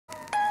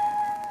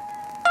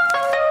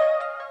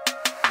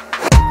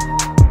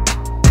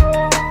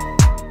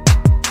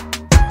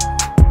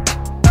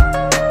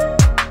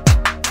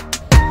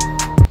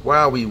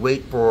while we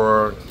wait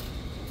for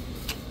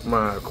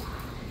my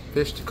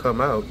fish to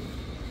come out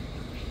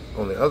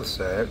on the other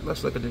side,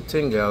 let's look at the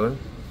 10-gallon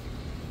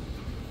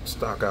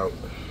stock out.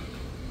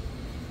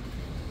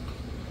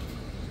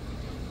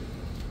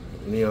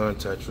 Neon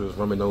tetras,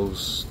 rummy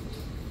nose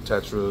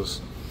tetras,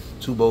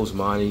 2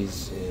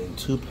 bosemani's, and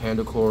 2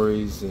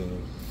 pandacories,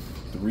 and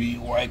 3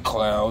 white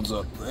clouds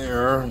up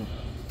there.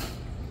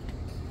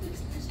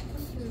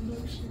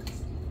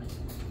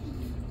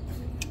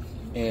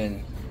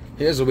 And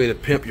here's a way to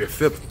pimp your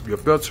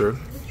filter,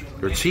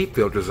 your cheap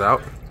filters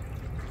out.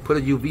 Put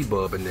a UV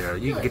bulb in there.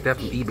 You can get that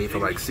from eBay for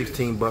like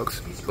 16 bucks.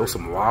 Throw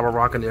some lava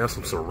rock in there,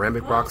 some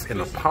ceramic rocks,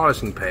 and a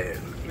polishing pad.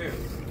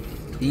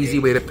 Easy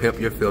way to pimp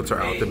your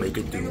filter out to make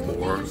it do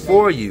more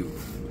for you.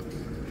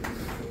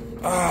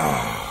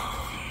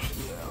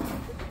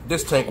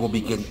 This tank will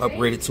be getting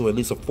upgraded to at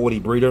least a 40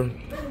 breeder.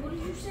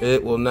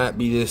 It will not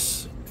be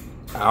this.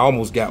 I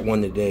almost got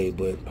one today,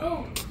 but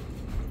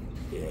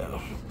yeah,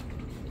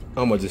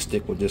 I'm gonna just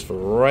stick with this for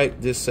right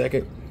this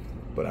second.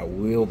 But I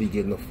will be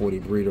getting a 40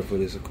 breeder for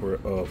this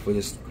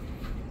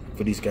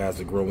for these guys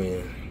to grow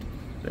in.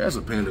 There's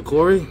a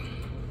pandacory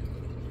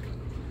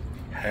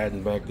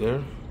hiding back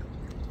there.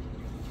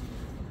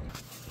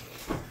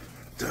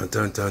 Dun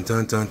dun dun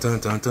dun dun dun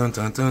dun dun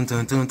dun dun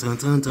dun dun dun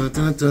dun dun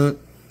dun dun.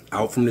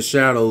 Out from the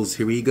shadows,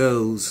 here he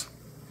goes.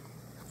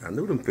 I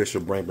knew them fish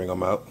would bring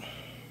them out.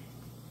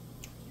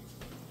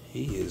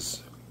 He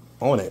is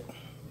on it.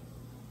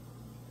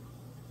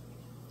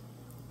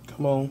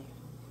 Come on.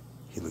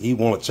 He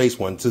want to chase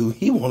one too.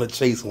 He want to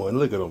chase one.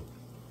 Look at him.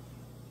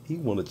 He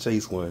want to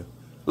chase one.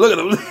 Look at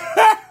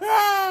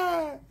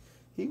him.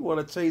 He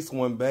want to chase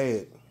one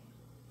bad.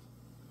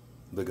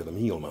 Look at him.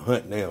 He on the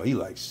hunt now. He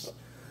like,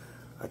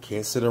 I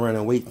can't sit around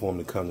and wait for him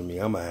to come to me.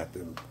 I'm going to have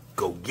to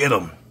go get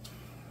him.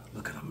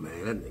 Look at him,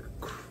 man. That nigga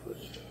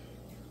crazy.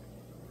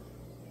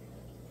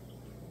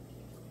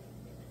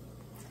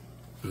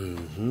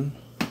 Mm-hmm.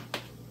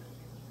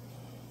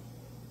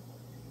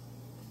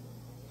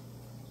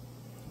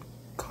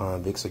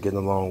 Convicts are getting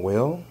along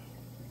well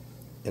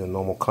in a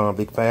normal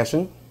convict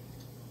fashion.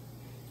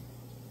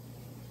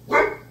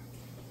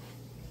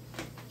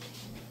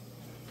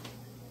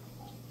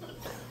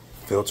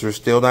 Filter is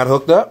still not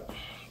hooked up,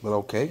 but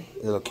okay.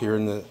 It'll cure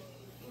in the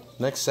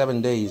next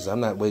 7 days. I'm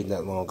not waiting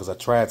that long because I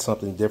tried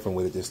something different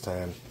with it this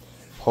time.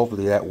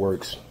 Hopefully that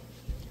works.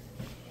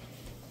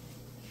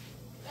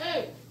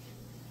 Hey.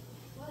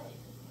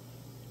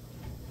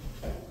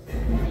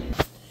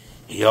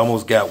 He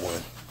almost got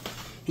one.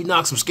 He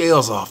knocked some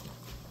scales off.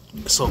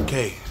 It's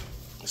okay.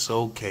 It's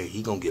okay.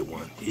 He gonna get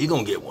one. He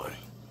gonna get one.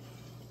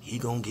 He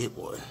gonna get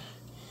one.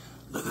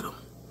 Look at him.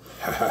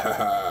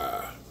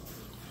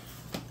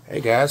 Hey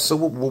guys, so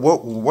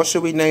what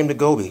should we name the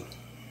goby?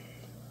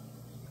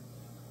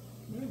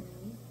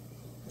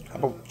 How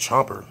about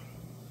Chomper?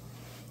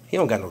 He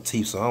don't got no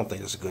teeth, so I don't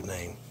think that's a good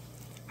name.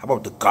 How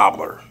about the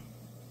Gobbler?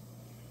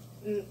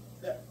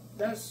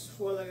 That's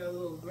for like a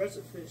little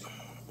aggressive fish.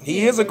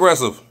 He is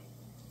aggressive.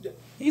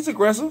 He's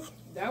aggressive.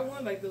 That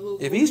one, like the little.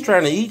 If he's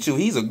trying to eat you,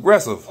 he's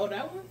aggressive. Oh,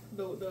 that one?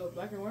 The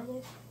black and white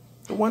one?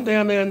 The one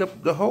down there in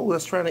the hole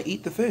that's trying to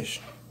eat the fish.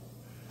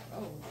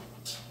 Oh.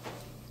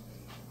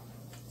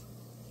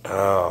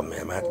 Oh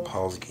man, I have to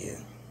pause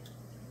again.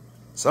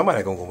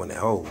 Somebody gonna go in that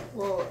hole.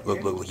 Well,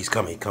 look, he's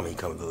coming,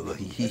 look,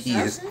 he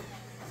is.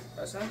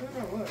 Assassin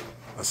or what?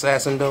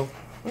 Assassin though?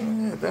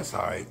 Yeah, that's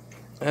alright.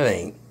 That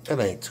ain't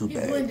too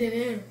bad. He blended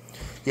in.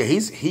 Yeah,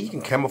 he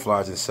can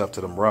camouflage himself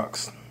to them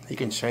rocks. He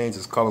can change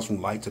his colors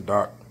from light to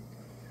dark.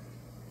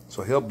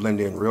 So he'll blend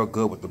in real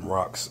good with them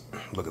rocks.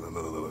 Look at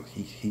look.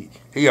 He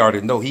already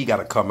know he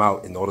gotta come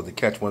out in order to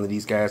catch one of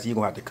these guys. He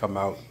gonna have to come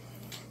out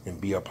and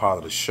be a part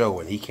of the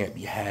show, and he can't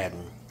be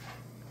hiding.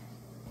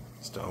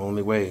 It's the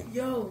only way.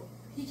 Yo,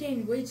 he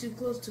came way too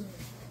close to him.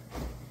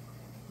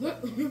 Look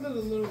at the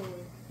little one.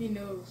 He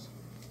knows.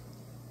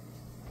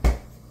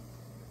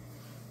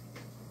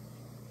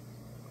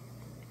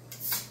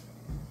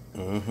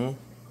 Mm-hmm.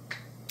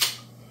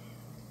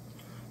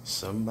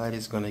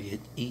 Somebody's gonna get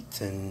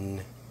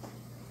eaten.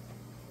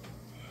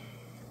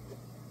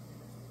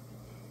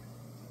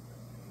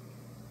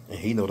 And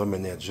he know them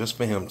in there just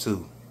for him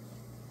too.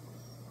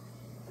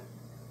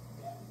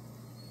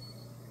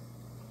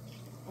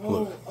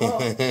 Look.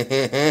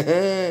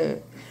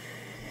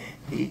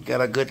 He got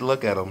a good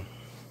look at him.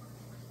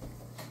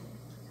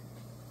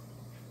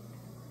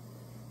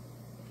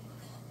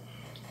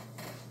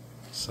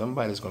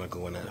 Somebody's gonna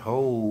go in that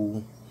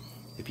hole.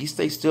 If he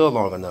stays still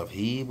long enough,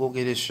 he will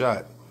get his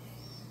shot.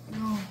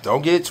 No.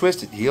 Don't get it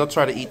twisted. He'll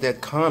try to eat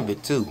that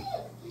convict too.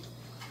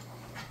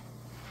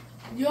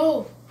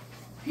 Yo,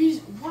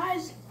 he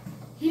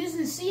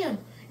doesn't see him.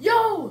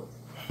 Yo.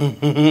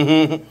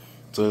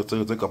 So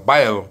a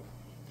bite of him.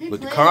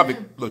 Look, the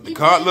convict. Look, the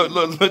convict.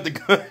 Look, the.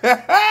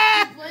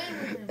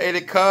 Hey,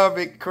 the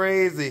convict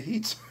crazy.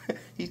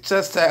 He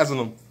chastising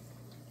him.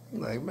 He's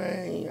like,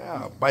 man,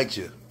 I'll bite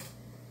you.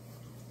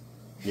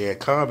 Yeah,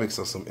 convicts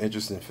are some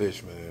interesting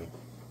fish, man.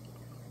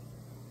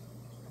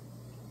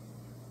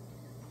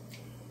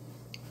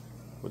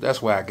 But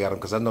that's why I got him,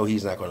 because I know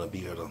he's not going to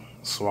be able to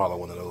swallow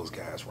one of those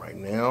guys right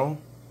now.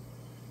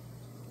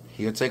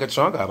 He'll take a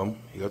chunk out of him.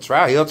 He'll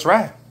try. He'll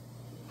try.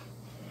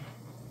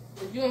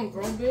 Is you gonna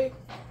grow big?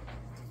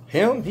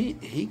 Him,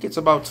 he gets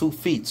about 2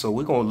 feet, so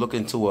we're going to look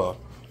into a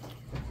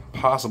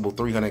possible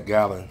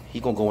 300-gallon.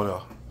 He's going to go in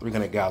a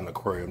 300-gallon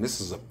aquarium.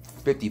 This is a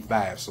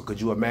 55, so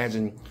could you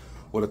imagine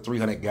what a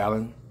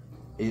 300-gallon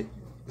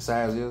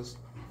size is?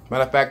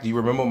 Matter of fact, do you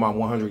remember my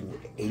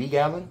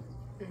 180-gallon?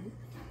 Mm-hmm.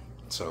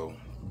 So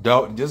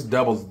just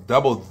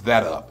double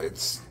that up.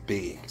 It's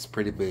big. It's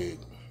pretty big.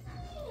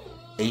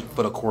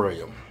 8-foot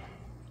aquarium.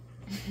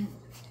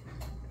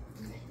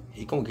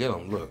 He gonna get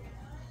him. Look,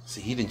 see,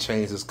 he didn't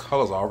change his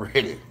colors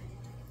already.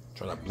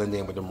 Trying to blend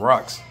in with them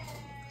rocks.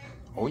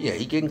 Oh yeah,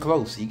 he getting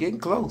close. He getting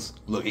close.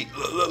 Look,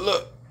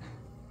 look.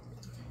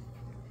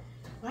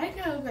 Why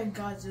can't I look like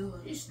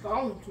Godzilla? He's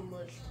stalling too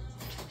much.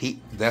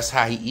 That's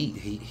how he eat.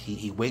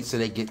 He waits till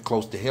they get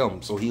close to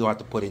him, so he'll have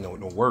to put in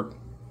no work.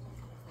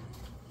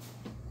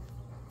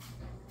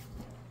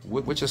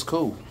 Which is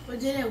cool.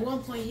 But then at one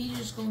point he's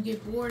just gonna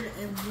get bored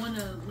and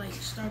wanna like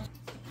start.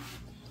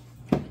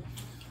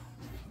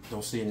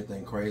 Don't see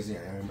anything crazy.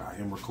 I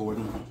am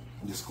recording.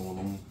 I'm just going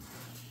on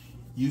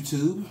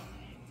YouTube.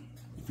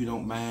 If you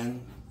don't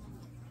mind,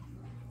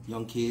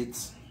 young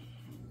kids.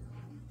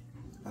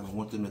 I don't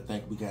want them to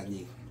think we got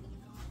any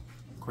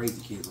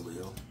crazy kids over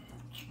here.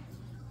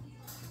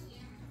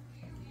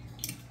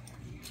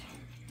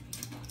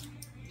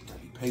 Gotta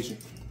be patient.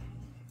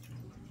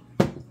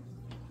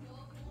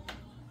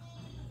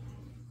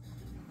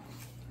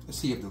 Let's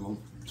see if the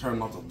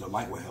turn off the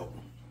light will help.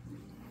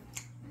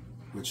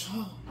 Which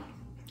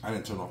I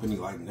didn't turn off any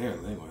light in there.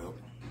 That ain't gonna help.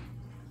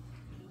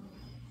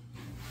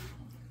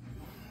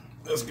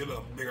 Let's get a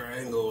bigger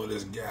angle of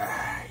this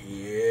guy.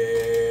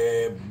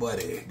 Yeah,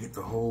 buddy. Get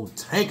the whole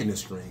tank in the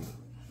screen.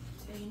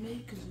 Hey, you know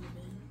you can zoom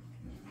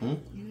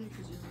in. You know you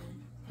can zoom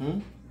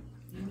in.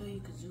 You know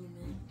you can zoom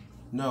in.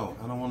 No,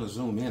 I don't want to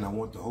zoom in. I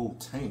want the whole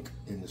tank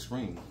in the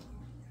screen.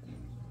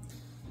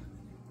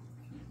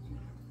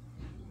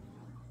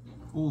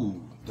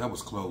 Ooh, that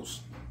was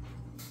close.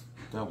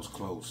 That was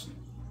close.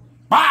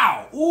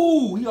 Bow!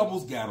 Ooh, he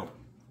almost got him.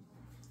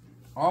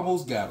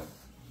 Almost got him.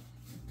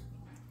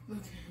 Look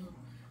at him.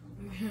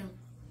 Look at him.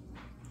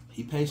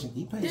 He patient.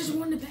 He patient. There's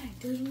one in the back.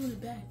 There's one in the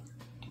back.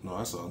 No,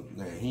 that's a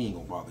man. He ain't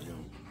gonna bother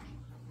him.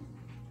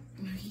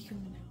 He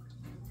coming out.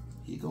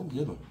 He gonna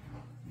get him.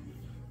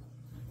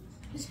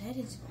 His head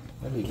is.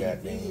 Let me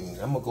goddamn.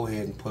 I'm gonna go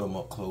ahead and put him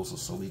up closer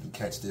so we can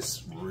catch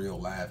this real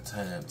live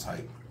time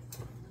type.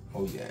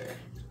 Oh yeah.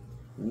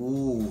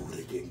 Ooh,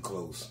 they're getting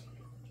close.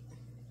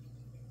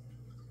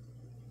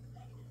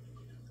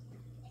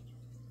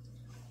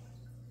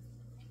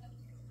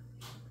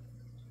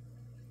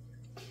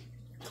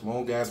 Come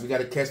on, guys. We got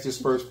to catch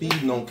this first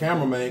feeding on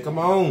camera, man. Come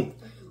on.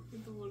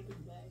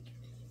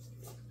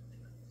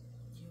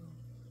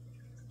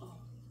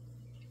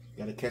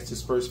 Got to catch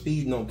this first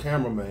feeding on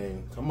camera,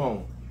 man. Come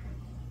on.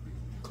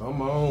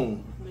 Come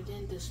on. But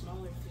then the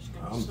smaller fish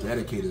got I'm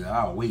dedicated.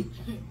 I'll wait.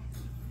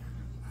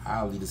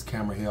 I'll leave this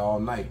camera here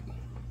all night.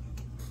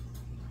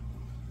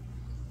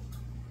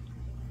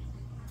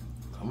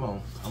 Come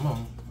on. Come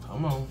on.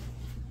 Come on.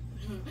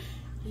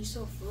 He's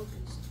so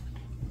focused.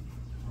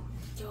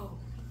 Yo.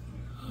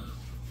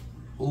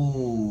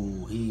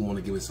 Ooh, he didn't want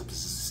to give it some.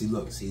 See,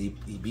 look, see,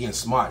 he being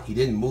smart. He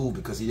didn't move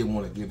because he didn't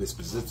want to give his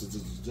position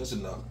just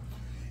enough,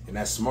 and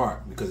that's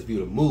smart because if he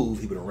would have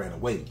moved, he would have ran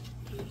away.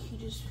 He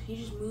just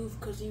moved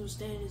because he was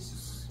staying in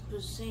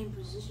the same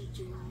position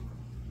too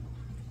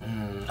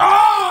long.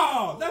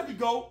 Oh, there we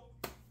go.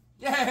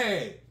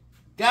 Yeah,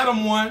 got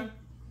him one.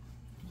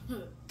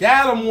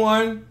 Got him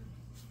one.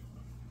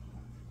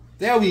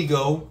 There we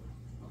go.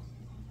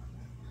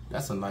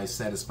 That's a nice,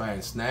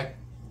 satisfying snack.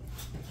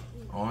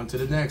 On to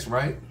the next,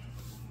 right?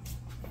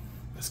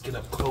 Let's get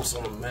up close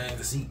on him, man,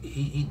 because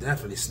he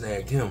definitely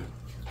snagged him.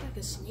 Like a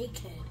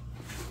snakehead.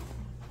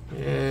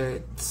 Yeah,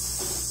 it's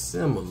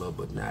similar,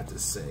 but not the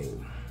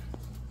same.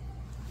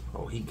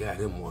 Oh, he got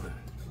him one.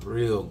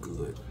 Real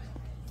good.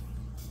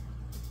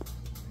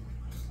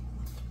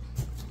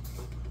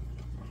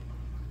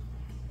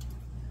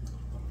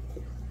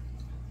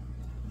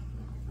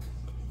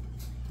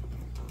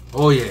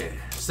 Oh, yeah.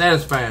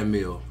 Satisfying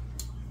meal.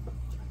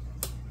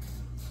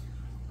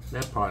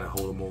 That probably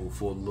hold him over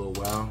for a little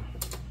while.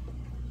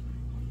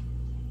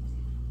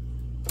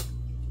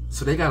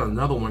 So they got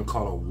another one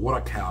called a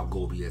water cow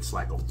goby. It's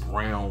like a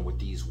brown with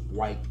these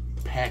white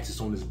patches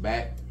on his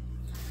back.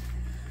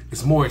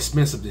 It's more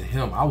expensive than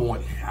him. I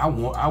want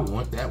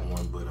that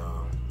one, but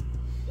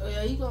Oh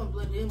yeah, you gonna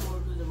blend in more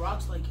because the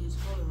rock's like his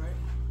color, right?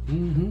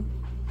 Mm-hmm.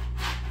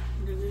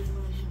 There's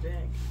one in his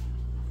back.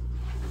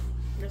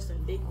 That's the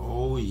big one.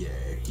 Oh yeah,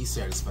 he's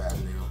satisfied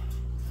now.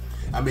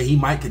 I mean, he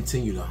might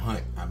continue to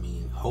hunt. I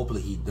mean,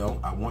 hopefully he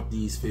don't. I want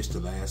these fish to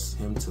last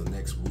him till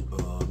next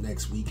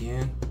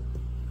weekend.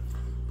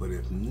 But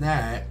if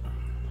not,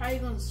 how are you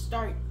gonna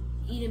start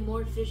eating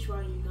more fish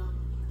while you're gone?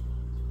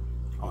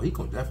 Oh, he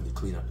gonna definitely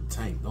clean up the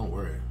tank. Don't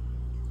worry.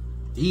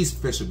 These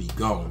fish will be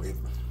gone.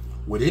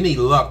 With any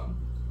luck,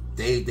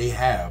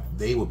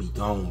 they will be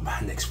gone by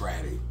next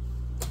Friday.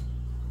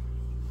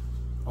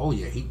 Oh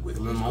yeah, he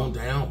wiggling them on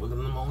down,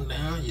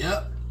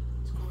 Yep.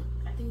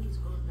 I think he's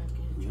going back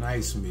in.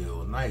 Nice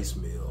meal, nice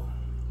meal.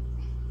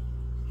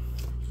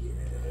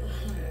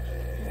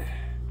 Yeah.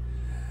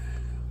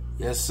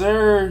 Yes,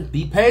 sir.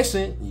 Be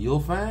patient. You'll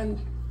find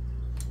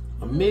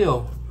a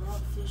meal.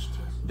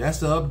 That's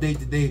the update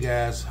today,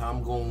 guys.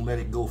 I'm gonna let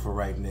it go for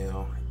right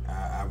now.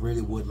 I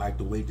really would like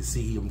to wait to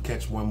see him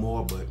catch one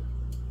more, but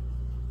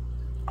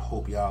I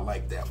hope y'all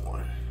like that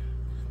one.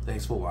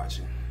 Thanks for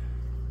watching.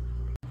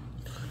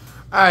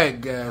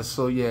 Alright, guys,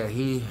 so yeah,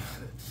 he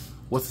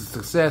was a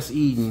success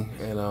eating,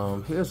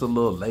 and here's a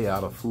little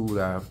layout of food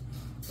I'm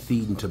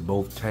feeding to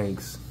both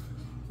tanks.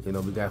 You know,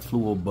 we got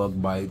fluo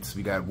bug bites,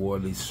 we got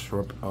Worley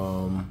shrimp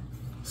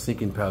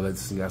sinking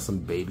pellets, we got some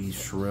baby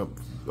shrimp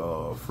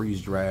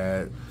freeze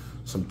dried,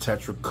 some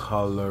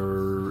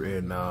tetracolor,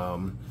 and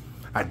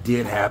I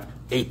did have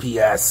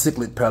API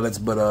cichlid pellets,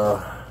 but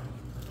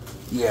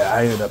yeah,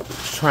 I ended up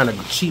trying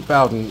to cheap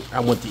out, and I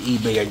went to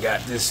eBay and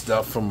got this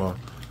stuff from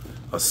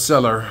a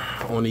seller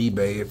on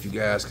eBay. If you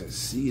guys can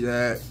see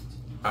that,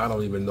 I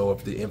don't even know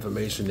if the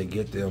information to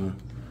get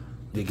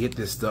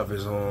this stuff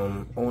is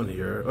on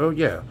here. Oh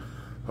yeah,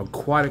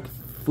 aquatic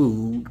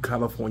food,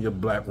 California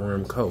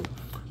blackworm coat.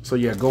 So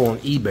yeah, go on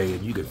eBay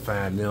and you can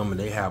find them, and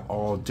they have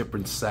all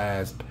different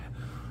size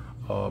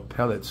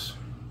pellets.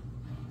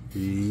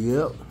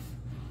 Yep.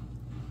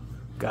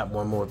 Got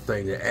one more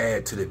thing to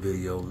add to the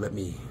video. Let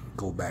me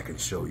go back and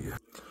show you.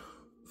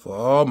 For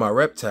all my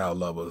reptile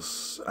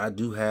lovers, I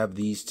do have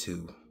these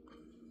two.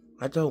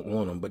 I don't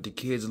want them, but the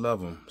kids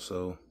love them,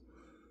 so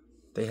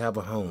they have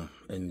a home.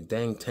 And the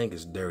dang tank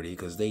is dirty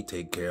because they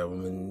take care of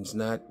them, and it's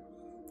not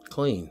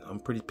clean. I'm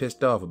pretty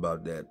pissed off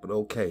about that, but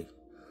okay.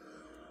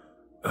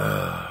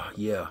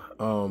 Yeah.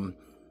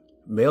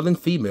 Male and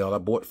female I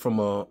bought from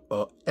a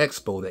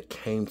expo that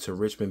came to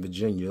Richmond,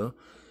 Virginia,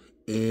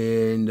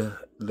 and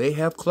they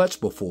have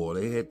clutched before.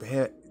 They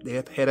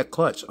have had a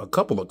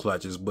couple of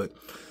clutches, but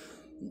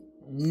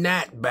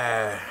not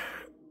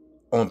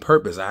on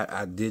purpose.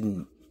 I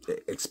didn't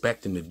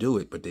expect them to do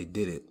it, but they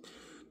did it.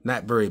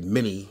 Not very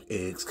many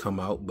eggs come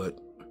out, but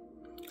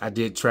I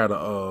did try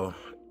to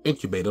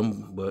incubate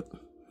them, but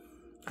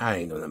I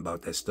ain't know nothing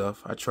about that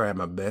stuff. I tried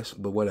my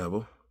best, but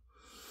whatever.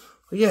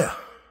 But yeah,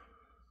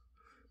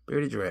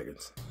 bearded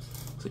dragons.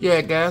 So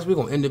yeah, guys, we're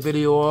gonna end the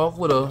video off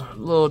with a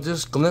little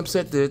just glimpse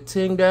at the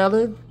Ting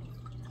Gallon.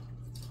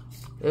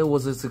 It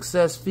was a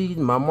success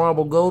feeding my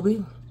marble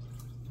goby.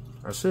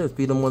 I should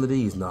feed him one of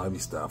these. No, let me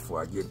stop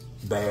before I get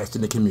bashed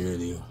in the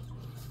community.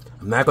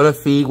 I'm not gonna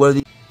feed one of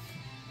these.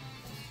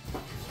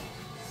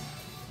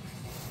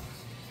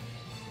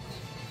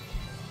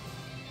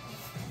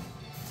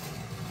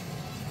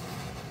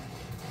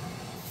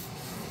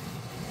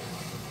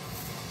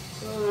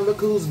 Look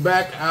who's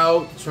back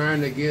out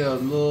trying to get a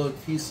little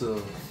piece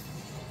of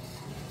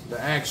the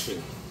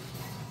action.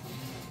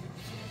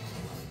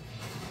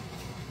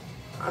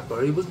 I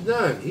thought he was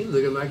done. He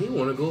looking like he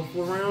want to go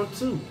for round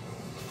 2.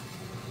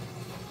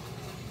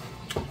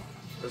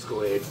 Let's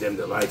go ahead and dim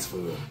the lights for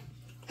him.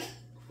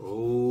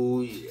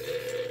 Oh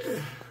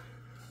yeah.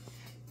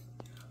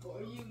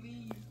 Before you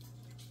leave,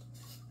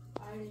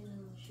 I didn't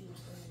know what she was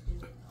gonna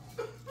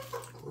do.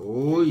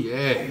 Oh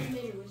yeah. I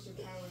made it with your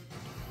power.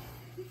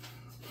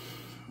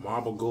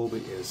 Marble goby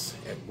is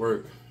at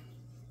work.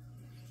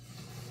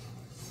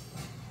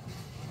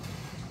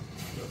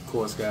 Of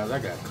course, guys, I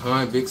got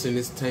convicts in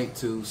this tank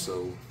too,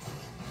 so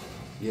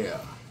yeah.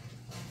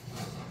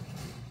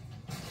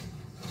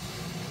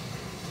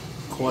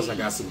 Of course, I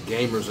got some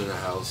gamers in the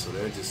house, so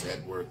they're just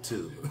at work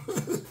too.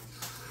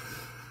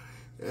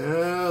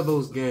 Yeah,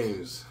 those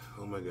games.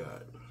 Oh my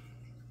God.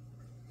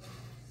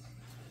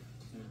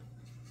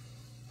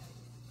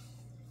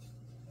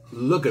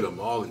 Look at him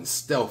all in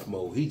stealth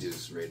mode. He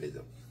just ready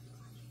to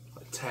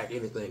attack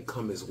anything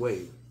come his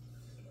way.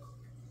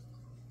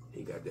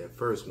 He got that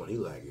first one. He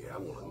like, yeah, I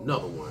want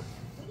another one.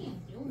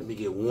 Let me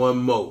get one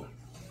more.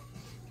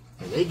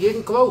 And they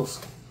getting close.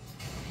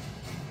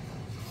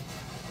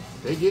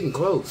 They getting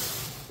close.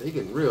 They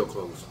getting real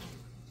close.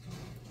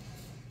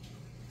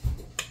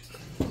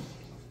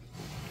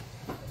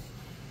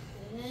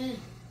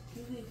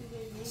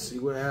 See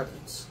what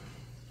happens.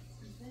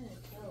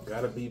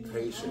 Gotta be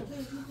patient.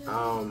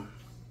 I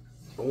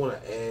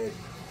want to add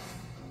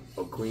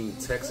a green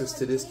Texas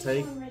to this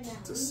tank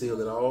to seal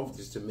it off,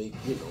 just to make,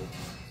 you know,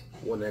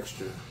 one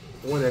extra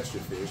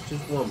fish,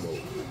 just one more.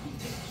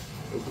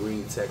 A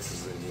green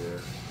Texas in here.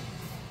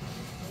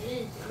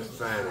 I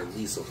find at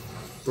least a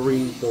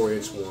 3-4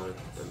 inch one.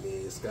 I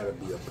mean, it's gotta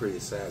be a pretty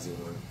sizey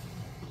one.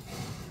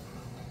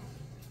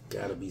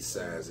 Gotta be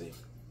sizey.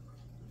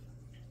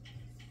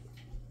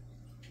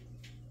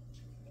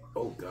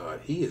 Oh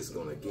God, he is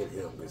gonna get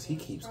him because he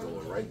keeps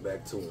going right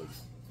back to him.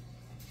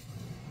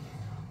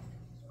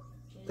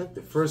 I think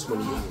the first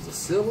one he used was a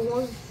silver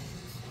one.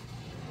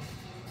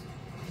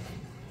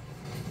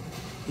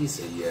 He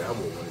said, yeah, I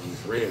want one of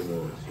these red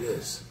ones,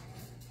 yes.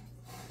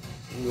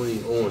 I want one of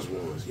these orange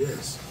ones,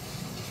 yes.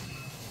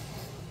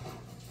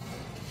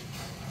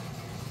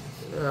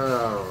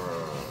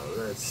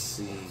 Let's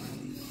see.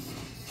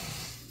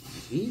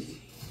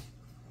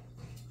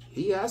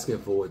 He asking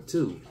for it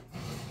too.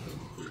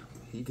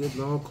 He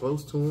getting all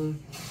close to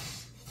him.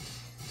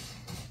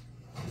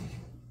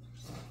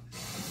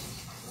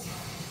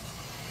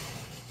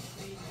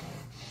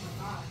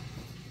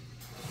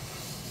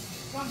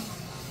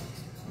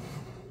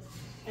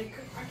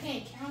 I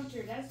can't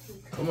counter. That's the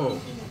Come on.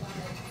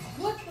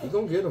 What? You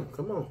gonna get him?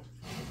 Come on.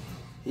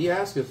 He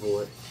asking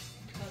for it.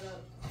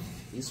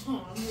 He's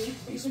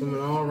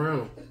swimming all around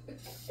him.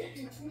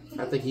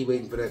 I think he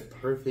waiting for that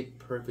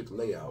perfect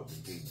layout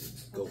to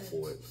go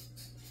for it.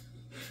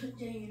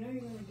 Jay, you know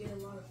you're gonna get a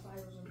lot of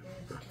fibers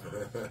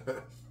on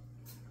there.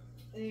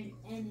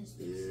 And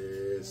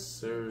Yes,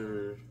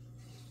 sir.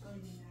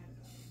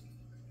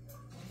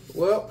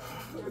 Well,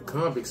 the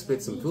convict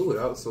spit some food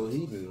out, so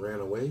he done ran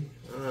away.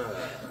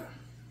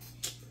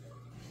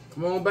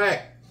 Come on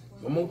back.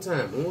 One more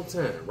time.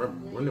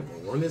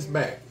 Run this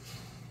back.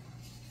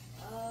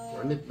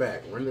 Run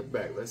it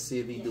back. Let's see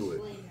if he do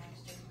it.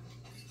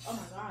 Oh my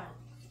god.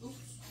 Oops.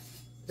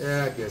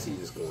 Yeah, I guess he's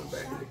just going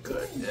back in the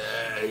cut.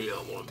 Yeah, he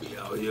don't want to be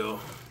out here.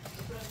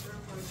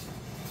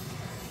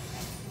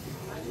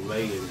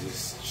 Lay and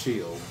just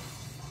chill.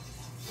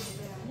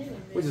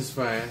 Which is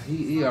fine.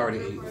 He already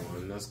ate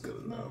one. That's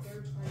good enough.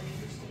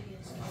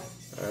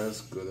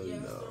 That's good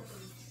enough.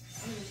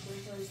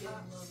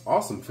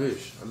 Awesome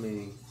fish. I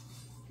mean,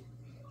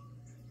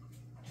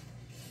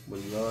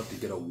 would love to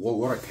get a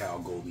water cow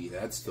goby.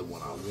 That's the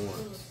one I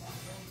want.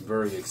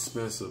 Very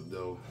expensive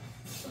though.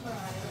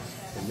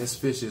 And this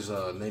fish is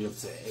native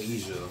to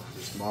Asia.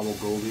 This marble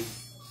goby,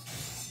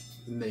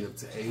 native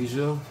to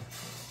Asia,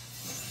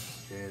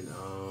 and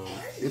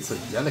it's a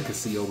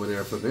delicacy over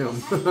there for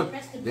them.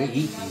 They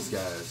eat these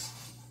guys.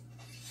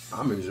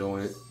 I'm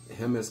enjoying it.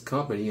 Him as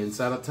company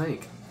inside a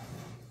tank.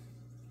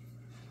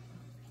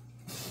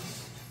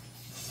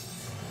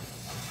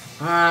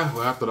 Well,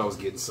 I thought I was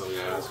getting some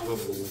guys.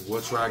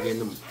 We'll try getting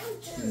them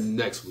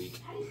next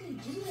week.